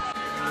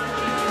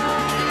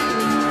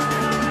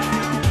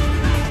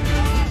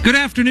Good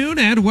afternoon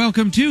and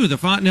welcome to the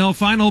Fontanelle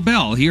Final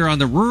Bell here on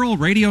the Rural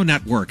Radio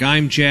Network.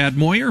 I'm Chad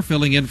Moyer,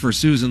 filling in for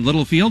Susan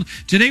Littlefield.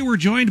 Today we're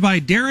joined by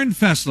Darin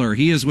Fessler.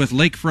 He is with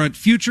Lakefront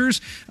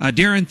Futures.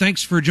 Darin,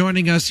 thanks for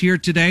joining us here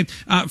today.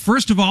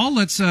 First of all,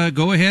 let's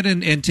go ahead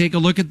and take a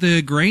look at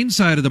the grain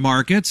side of the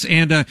markets,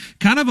 and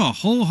kind of a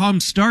ho-hum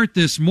start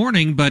this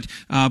morning, but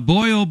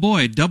boy oh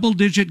boy,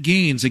 double-digit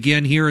gains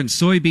again here in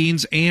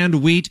soybeans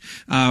and wheat.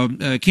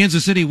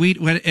 Kansas City wheat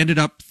ended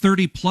up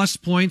 30-plus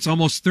points,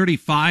 almost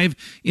 35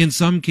 in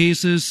some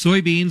cases.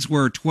 Soybeans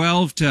were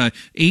 12 to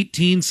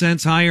 18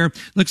 cents higher.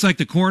 Looks like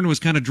the corn was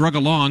kind of drug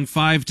along,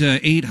 5 to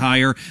 8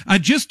 higher.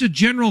 Just a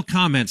general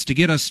comments to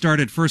get us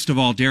started. First of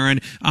all,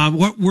 Darin,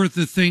 what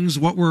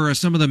were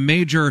some of the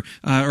major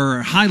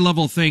or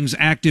high-level things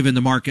active in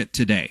the market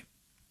today?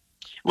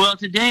 Well,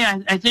 today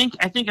I think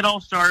it all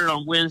started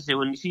on Wednesday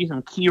when you see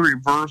some key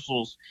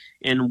reversals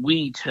in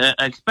wheat,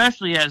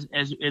 especially as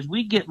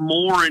we get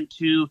more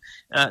into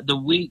the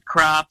wheat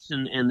crops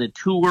and the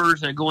tours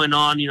that are going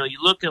on. You know, you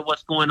look at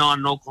what's going on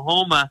in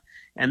Oklahoma,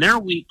 and their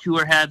wheat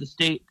tour had the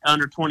state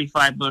under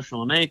 25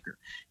 bushel an acre.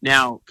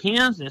 Now,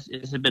 Kansas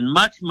has been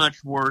much,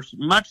 much worse,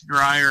 much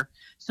drier.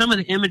 Some of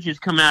the images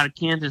coming out of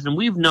Kansas, and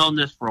we've known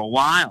this for a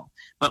while,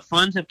 but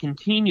funds have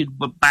continued,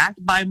 but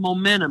backed by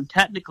momentum,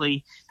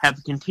 technically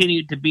have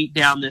continued to beat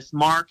down this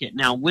market.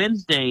 Now,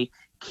 Wednesday,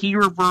 key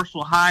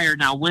reversal higher.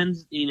 Now,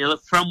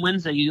 from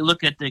Wednesday, you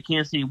look at the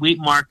Kansas City wheat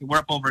market, we're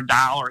up over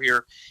 $1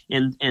 here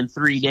in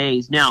 3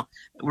 days. Now,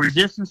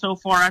 resistance so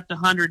far at the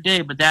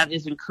 100-day, but that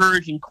is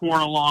encouraging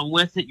corn along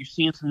with it. You're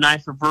seeing some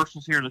nice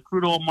reversals here in the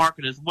crude oil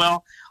market as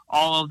well.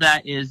 All of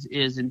that is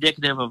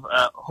indicative of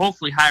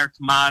hopefully higher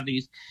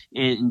commodities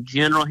in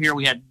general here.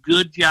 We had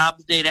good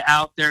jobs data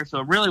out there.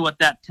 So really what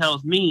that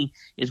tells me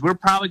is we're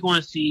probably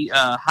going to see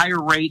higher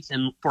rates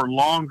and for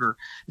longer.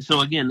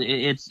 So again,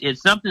 it's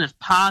something that's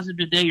positive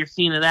today. You're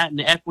seeing that in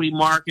the equity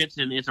markets,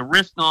 and it's a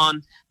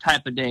risk-on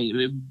type of day.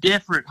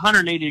 Different,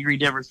 180-degree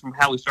difference from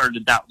how we started to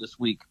doubt this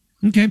week.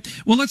 Okay.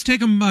 Well, let's take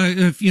them,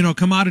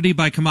 commodity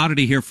by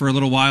commodity here for a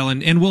little while,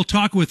 and we'll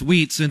talk with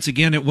wheat since,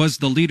 again, it was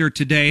the leader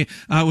today.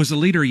 It was the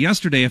leader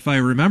yesterday, if I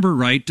remember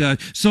right.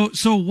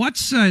 So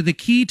what's the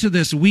key to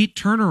this wheat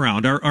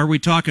turnaround? Are we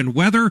talking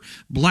weather,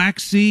 Black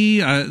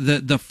Sea,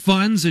 the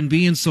funds and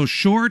being so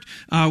short?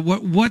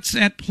 What's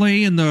at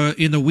play in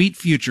the wheat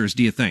futures,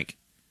 do you think?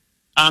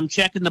 I'm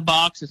checking the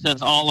box that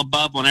says all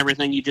above on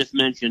everything you just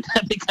mentioned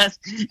because,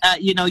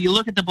 you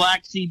look at the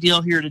Black Sea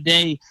deal here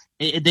today,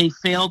 they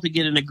failed to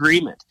get an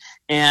agreement.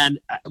 And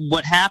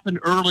what happened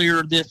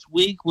earlier this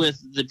week with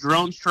the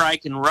drone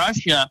strike in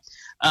Russia,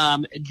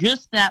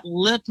 just that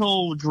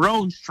little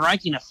drone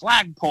striking a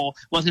flagpole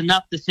was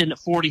enough to send it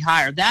 40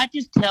 higher. That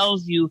just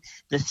tells you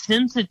the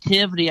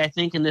sensitivity, I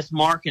think, in this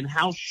market and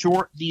how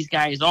short these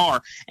guys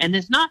are. And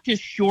it's not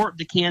just short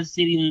the Kansas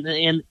City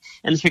and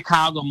the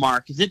Chicago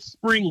markets. It's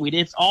spring wheat.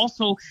 It's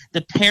also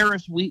the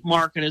Paris wheat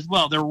market as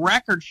well. They're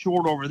record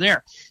short over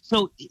there.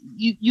 So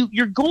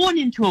you're going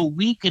into a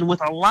weekend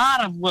with a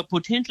lot of what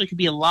potentially could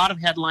be a lot of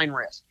headline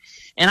risk.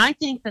 And I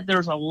think that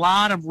there's a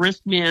lot of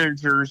risk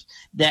managers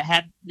that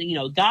had,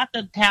 got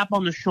the tap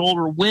on the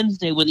shoulder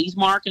Wednesday when these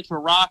markets were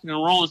rocking and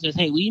rolling and says,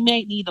 hey, we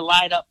may need to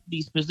light up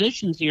these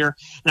positions here.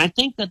 And I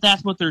think that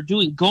that's what they're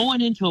doing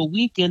going into a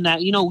weekend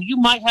that, you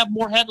might have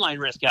more headline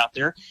risk out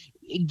there,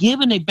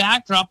 given a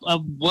backdrop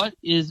of what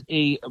is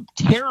a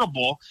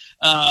terrible,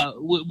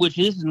 which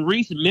is in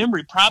recent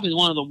memory, probably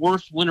one of the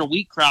worst winter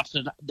wheat crops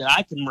that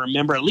I can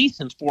remember, at least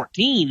since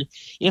 14,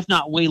 if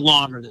not way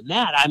longer than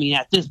that. I mean,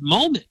 at this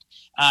moment,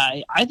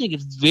 I think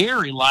it's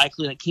very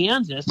likely that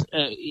Kansas,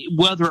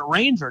 whether it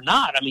rains or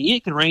not, I mean,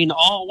 it can rain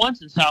all at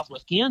once in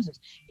southwest Kansas.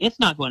 It's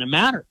not going to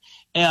matter.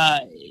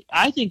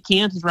 I think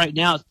Kansas right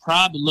now is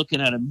probably looking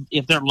at,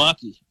 if they're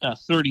lucky, a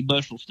 30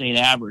 bushel state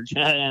average,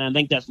 and I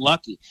think that's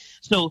lucky.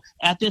 So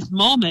at this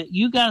moment,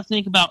 you got to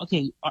think about,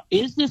 okay,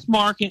 is this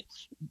market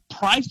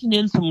pricing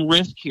in some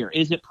risk here?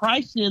 Is it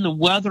pricing in the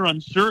weather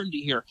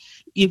uncertainty here?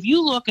 If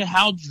you look at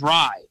how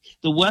dry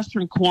the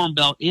Western Corn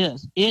Belt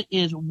is, it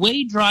is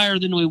way drier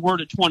than we were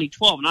to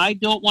 2012. And I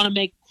don't want to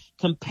make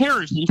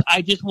comparisons.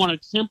 I just want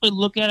to simply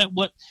look at it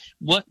what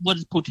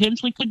is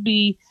potentially could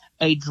be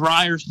a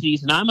drier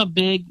season. I'm a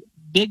big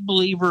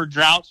believer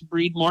droughts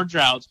breed more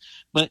droughts,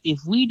 but if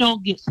we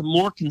don't get some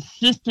more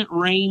consistent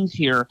rains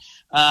here,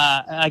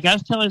 like I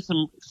was telling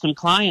some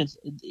clients,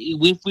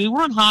 if we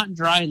run hot and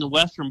dry in the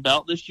Western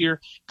Belt this year,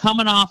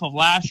 coming off of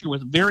last year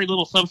with very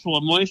little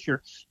subsoil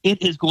moisture,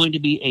 it is going to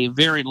be a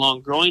very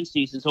long growing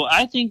season. So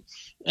I think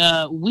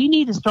we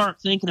need to start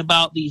thinking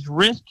about these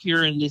risks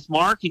here in this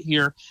market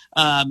here,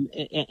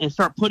 and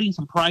start putting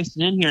some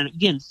pricing in here. And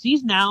again,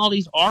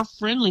 seasonalities are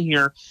friendly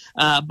here,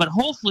 but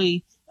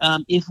hopefully,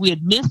 if we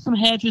had missed some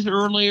hedges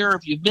earlier,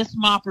 if you've missed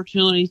some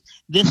opportunities,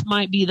 this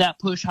might be that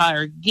push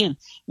higher. Again,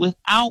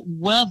 without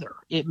weather,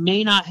 it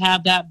may not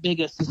have that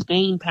big a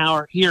sustained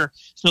power here.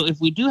 So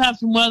if we do have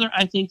some weather,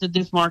 I think that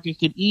this market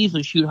could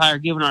easily shoot higher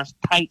given our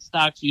tight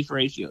stocks-use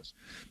ratios.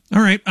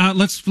 All right,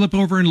 let's flip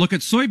over and look at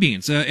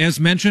soybeans. As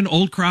mentioned,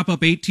 old crop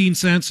up 18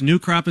 cents, new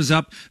crop is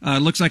up,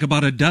 looks like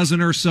about a dozen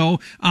or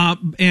so.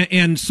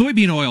 And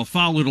soybean oil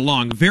followed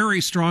along, very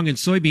strong in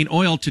soybean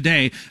oil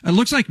today. It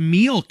looks like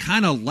meal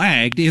kind of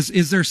lagged.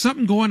 Is there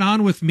something going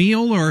on with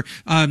meal, or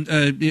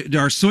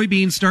are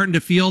soybeans starting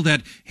to feel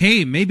that,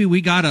 hey, maybe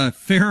we got a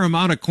fair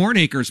amount of corn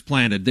acres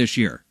planted this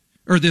year?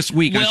 Or this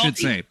week, I should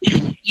say.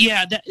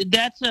 Yeah,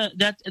 that's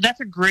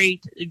a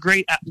great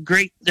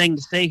thing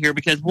to say here,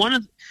 because one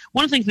of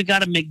the things we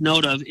got to make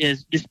note of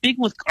is, just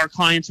speaking with our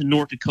clients in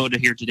North Dakota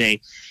here today,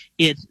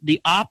 it's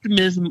the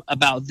optimism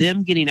about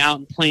them getting out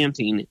and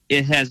planting.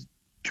 It has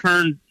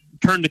turned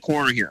the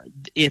corner here.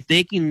 If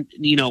they can,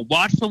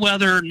 watch the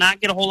weather,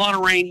 not get a whole lot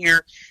of rain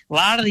here, a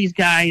lot of these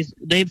guys,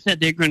 they've said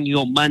they're going to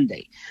go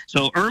Monday.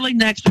 So early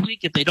next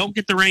week, if they don't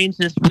get the rains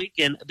this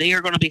weekend, they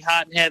are going to be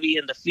hot and heavy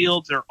in the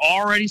fields. There are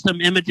already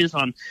some images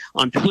on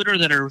Twitter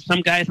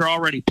some guys are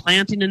already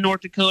planting in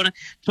North Dakota.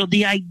 So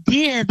the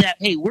idea that,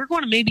 hey, we're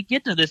going to maybe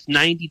get to this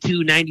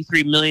 92,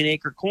 93 million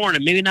acre corn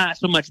and maybe not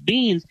so much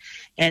beans,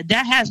 and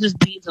that has this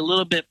beans a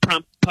little bit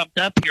pumped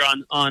up here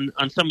on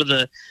some of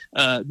the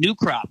new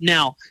crop.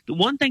 Now, the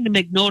one thing to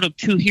make note of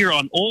too here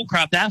on old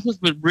crop, that's what's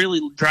been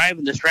really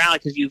driving this rally,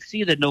 because you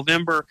see the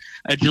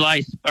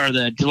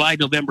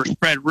July-November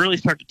spread really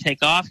start to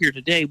take off here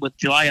today, with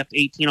July up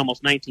 18,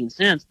 almost 19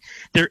 cents.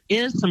 There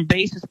is some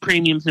basis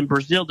premiums in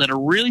Brazil that are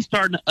really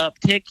starting to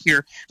uptick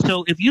here.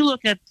 So if you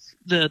look at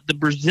the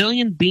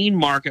Brazilian bean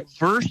market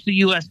versus the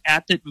U.S.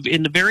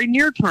 in the very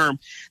near term,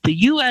 the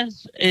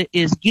U.S.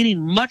 is getting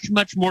much,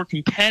 much more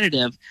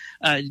competitive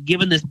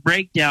given this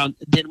breakdown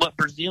than what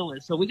Brazil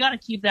is. So we got to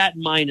keep that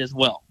in mind as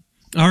well.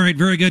 All right,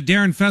 very good.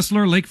 Darin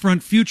Fessler,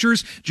 Lakefront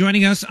Futures,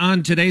 joining us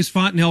on today's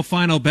Fontanelle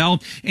Final Bell.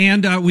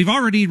 And we've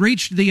already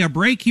reached the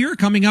break here.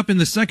 Coming up in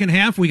the second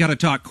half, we got to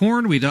talk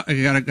corn. We got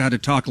to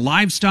talk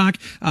livestock,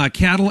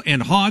 cattle,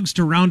 and hogs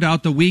to round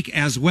out the week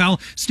as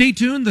well. Stay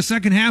tuned. The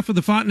second half of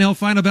the Fontanelle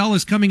Final Bell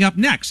is coming up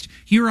next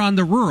here on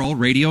the Rural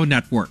Radio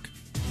Network.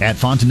 At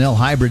Fontanelle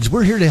Hybrids,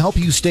 we're here to help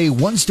you stay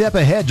one step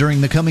ahead during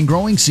the coming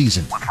growing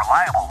season. With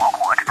reliable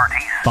local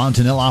expertise.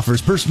 Fontanelle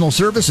offers personal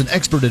service and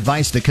expert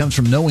advice that comes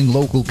from knowing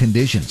local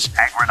conditions.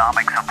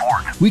 Agronomic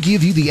support. We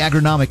give you the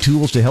agronomic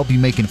tools to help you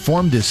make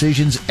informed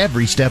decisions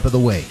every step of the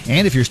way.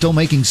 And if you're still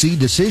making seed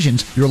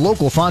decisions, your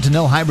local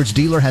Fontanelle Hybrids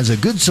dealer has a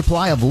good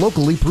supply of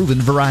locally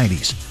proven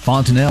varieties.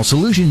 Fontanelle,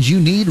 solutions you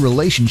need,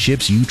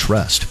 relationships you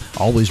trust.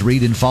 Always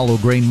read and follow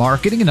grain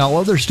marketing and all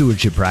other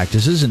stewardship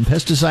practices and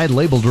pesticide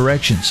label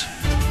directions.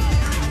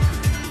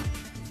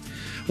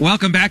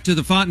 Welcome back to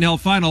the Fontanelle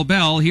Final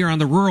Bell here on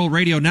the Rural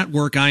Radio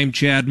Network. I'm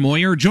Chad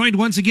Moyer, joined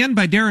once again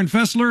by Darin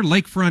Fessler,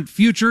 Lakefront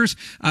Futures.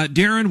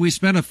 Darin, we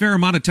spent a fair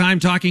amount of time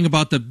talking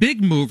about the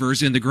big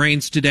movers in the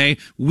grains today,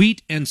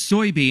 wheat and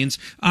soybeans.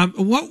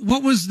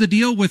 What was the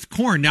deal with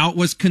corn? Now, it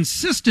was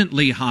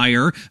consistently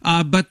higher,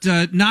 but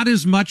not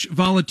as much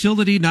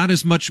volatility, not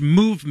as much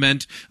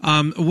movement.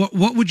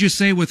 What would you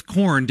say with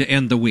corn to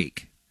end the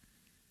week?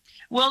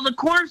 Well, the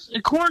corn,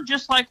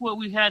 just like what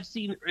we had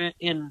seen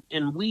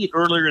in wheat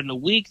earlier in the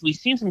week, we've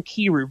seen some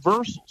key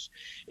reversals.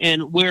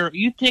 And where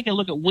you take a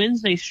look at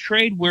Wednesday's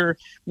trade, where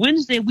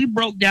Wednesday we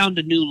broke down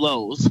to new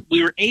lows,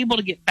 we were able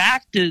to get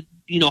back to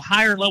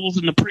higher levels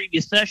in the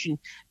previous session.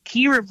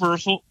 Key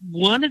reversal.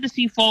 Wanted to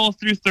see follow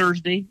through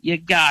Thursday. You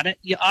got it.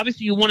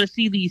 Obviously you want to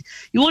see these.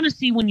 You want to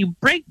see, when you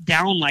break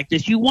down like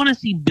this, you want to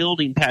see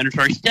building patterns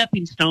or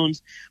stepping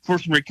stones for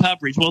some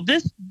recoveries. Well,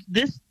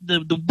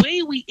 the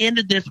way we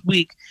ended this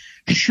week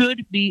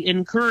should be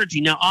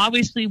encouraging. Now,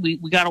 obviously, we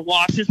got to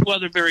watch this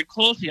weather very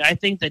closely. I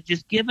think that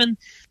just given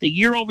the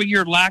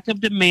year-over-year lack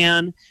of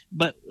demand,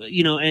 but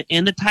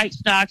and the tight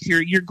stocks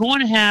here, you're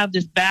going to have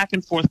this back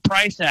and forth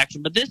price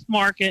action. But this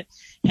market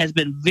has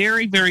been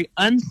very, very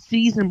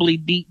unseasonably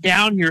beat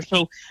down here.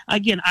 So,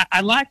 again,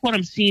 I like what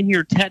I'm seeing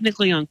here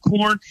technically on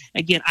corn.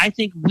 Again, I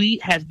think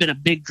wheat has been a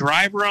big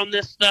driver on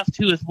this stuff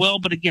too as well.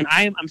 But, again,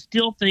 I'm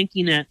still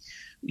thinking that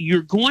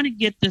you're going to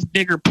get this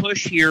bigger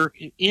push here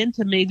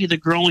into maybe the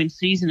growing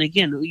season.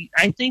 Again,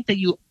 I think that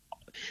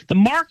the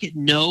market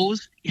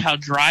knows how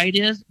dry it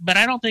is, but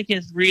I don't think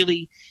it's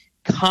really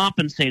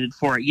compensated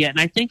for it yet, and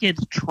I think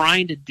it's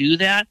trying to do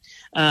that.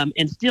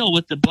 And still,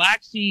 with the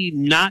Black Sea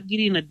not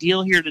getting a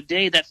deal here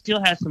today, that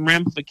still has some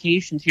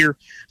ramifications here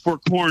for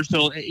corn.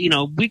 So,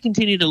 we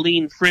continue to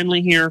lean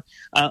friendly here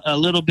a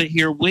little bit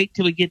here. Wait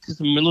till we get to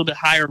a little bit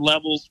higher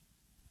levels,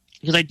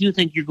 because I do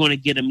think you're going to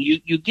get them.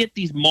 You get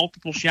these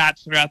multiple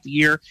shots throughout the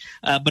year.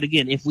 But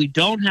again, if we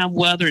don't have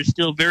weather, it's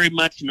still very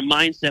much in the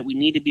mindset we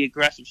need to be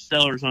aggressive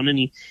sellers on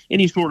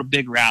any sort of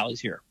big rallies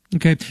here.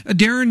 Okay.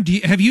 Darin,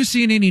 have you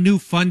seen any new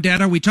fund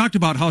data? We talked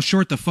about how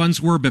short the funds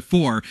were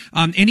before.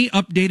 Any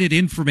updated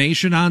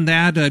information on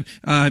that?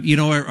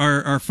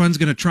 Are funds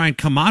going to try and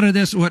come out of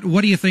this?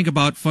 What do you think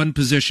about fund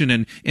position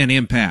and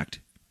impact?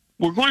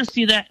 We're going to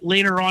see that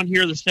later on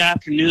here this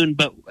afternoon,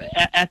 but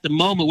at the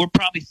moment, we're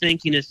probably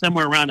thinking it's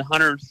somewhere around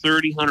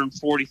 130,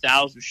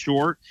 140,000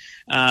 short.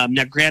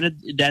 Now,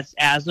 granted, that's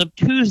as of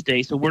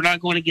Tuesday, so we're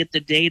not going to get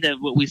the data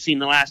what we've seen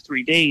the last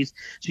 3 days.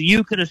 So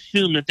you could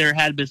assume that there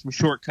had been some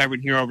short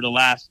covering here over the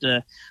last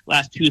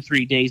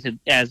 2-3 days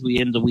as we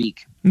end the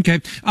week.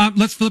 Okay,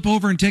 let's flip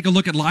over and take a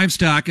look at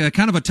livestock.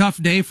 Kind of a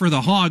tough day for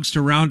the hogs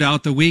to round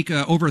out the week.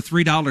 Over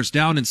 $3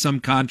 down in some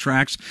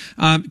contracts.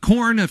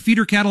 Corn,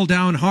 feeder cattle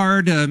down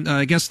hard.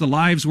 I guess the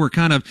lives were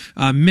kind of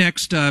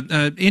mixed.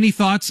 Any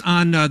thoughts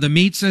on the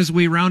meats as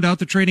we round out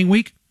the trading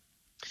week?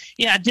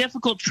 Yeah,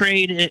 difficult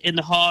trade in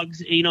the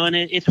hogs, and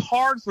it's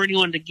hard for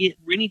anyone to get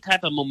any type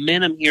of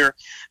momentum here,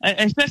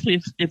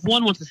 especially if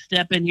one wants to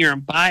step in here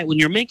and buy it. When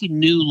you're making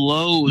new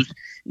lows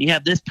and you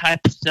have this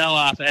type of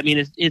sell-off, I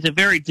mean, it's a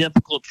very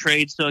difficult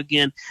trade. So,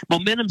 again,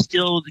 momentum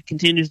still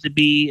continues to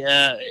be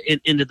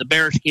into the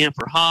bearish camp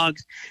for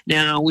hogs.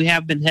 Now, we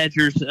have been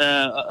hedgers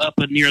up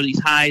near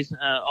these highs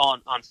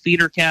on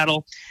feeder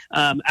cattle.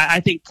 I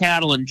think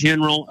cattle in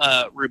general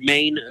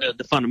remain,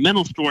 the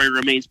fundamental story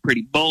remains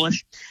pretty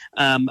bullish.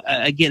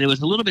 Again, it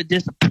was a little bit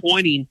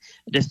disappointing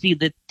to see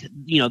that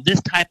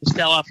this type of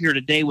sell-off here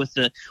today with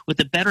the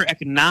better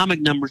economic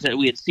numbers that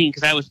we had seen.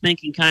 Because I was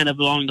thinking kind of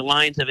along the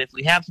lines of if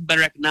we have some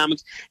better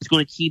economics, it's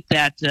going to keep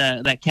that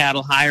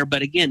cattle higher.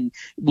 But again,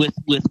 with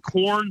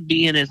corn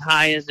being as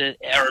high as it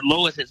or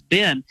low as it's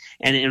been,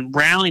 and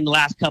rallying the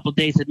last couple of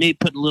days, it may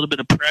put a little bit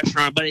of pressure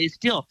on it. But it's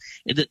still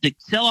the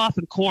sell-off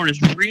in corn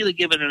is really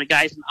giving the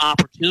guys an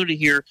opportunity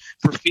here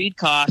for feed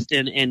cost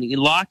and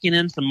locking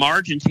in some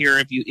margins here.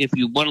 If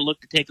you want to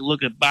take a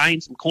look at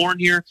buying some corn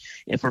here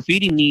for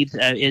feeding needs,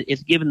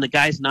 it's giving the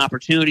guys an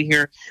opportunity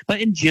here.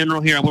 But in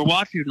general here, we're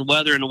watching the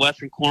weather in the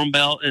Western Corn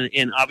Belt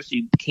and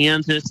obviously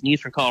Kansas and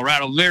Eastern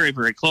Colorado very,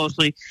 very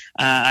closely.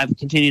 I've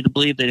continued to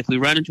believe that if we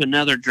run into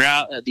another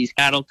drought, these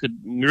cattle could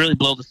really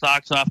blow the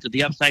socks off to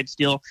the upside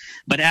still.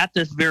 But at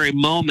this very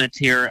moment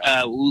here,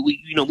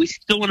 we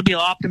still want to be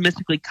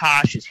optimistically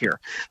cautious here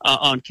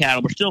on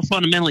cattle. We're still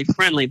fundamentally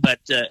friendly, but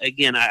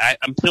again,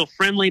 I'm still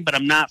friendly, but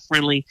I'm not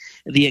friendly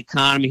the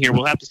economy here.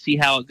 We'll have to see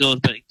how it goes,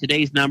 but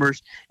today's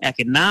numbers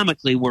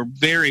economically were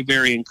very,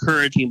 very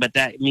encouraging, but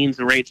that means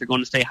the rates are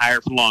going to stay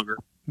higher for longer.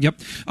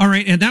 Yep. All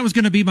right. And that was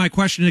going to be my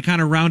question to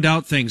kind of round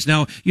out things.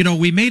 Now,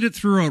 we made it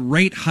through a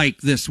rate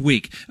hike this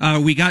week.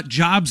 We got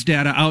jobs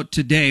data out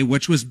today,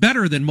 which was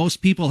better than most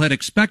people had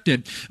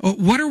expected.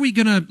 What are we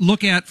going to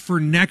look at for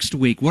next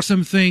week? What are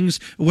some things,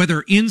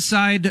 whether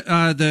inside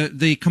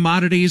the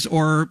commodities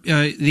or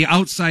the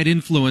outside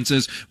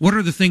influences, what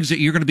are the things that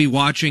you're going to be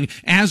watching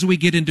as we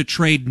get into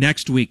trade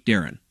next week,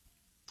 Darin?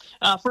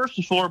 First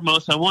and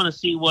foremost, I want to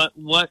see what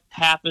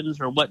happens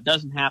or what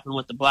doesn't happen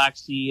with the Black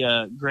Sea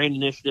grain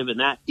initiative and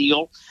that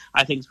deal.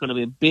 I think it's going to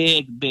be a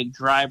big, big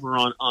driver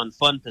on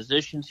fund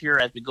positions here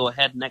as we go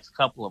ahead the next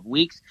couple of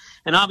weeks.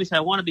 And obviously,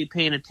 I want to be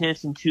paying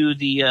attention to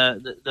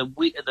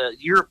the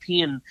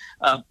European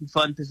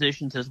fund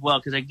positions as well,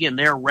 because again,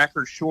 they're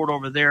record short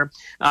over there.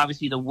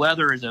 Obviously, the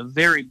weather is a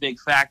very big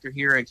factor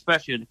here,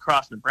 especially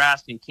across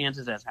Nebraska and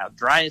Kansas, as how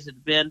dry has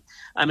it been.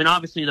 I mean,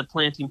 obviously, the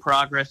planting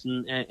progress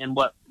and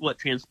what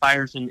transpires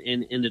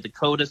in the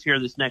Dakotas here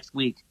this next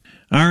week.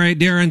 All right,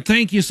 Darin,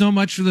 thank you so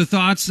much for the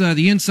thoughts,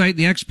 the insight,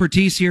 the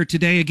expertise here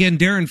today. Again,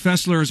 Darin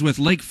Fessler is with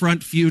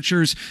Lakefront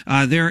Futures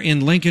there in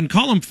Lincoln.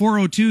 Call them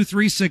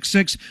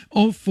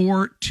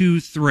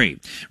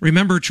 402-366-0423.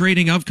 Remember,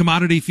 trading of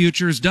commodity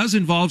futures does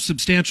involve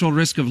substantial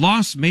risk of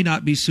loss, may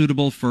not be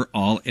suitable for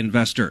all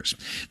investors.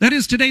 That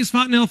is today's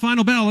Fontanelle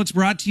Final Bell. It's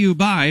brought to you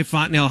by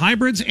Fontanelle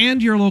Hybrids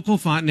and your local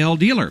Fontanelle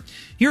dealer.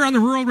 Here on the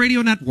Rural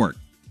Radio Network,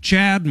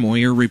 Chad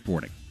Moyer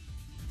reporting.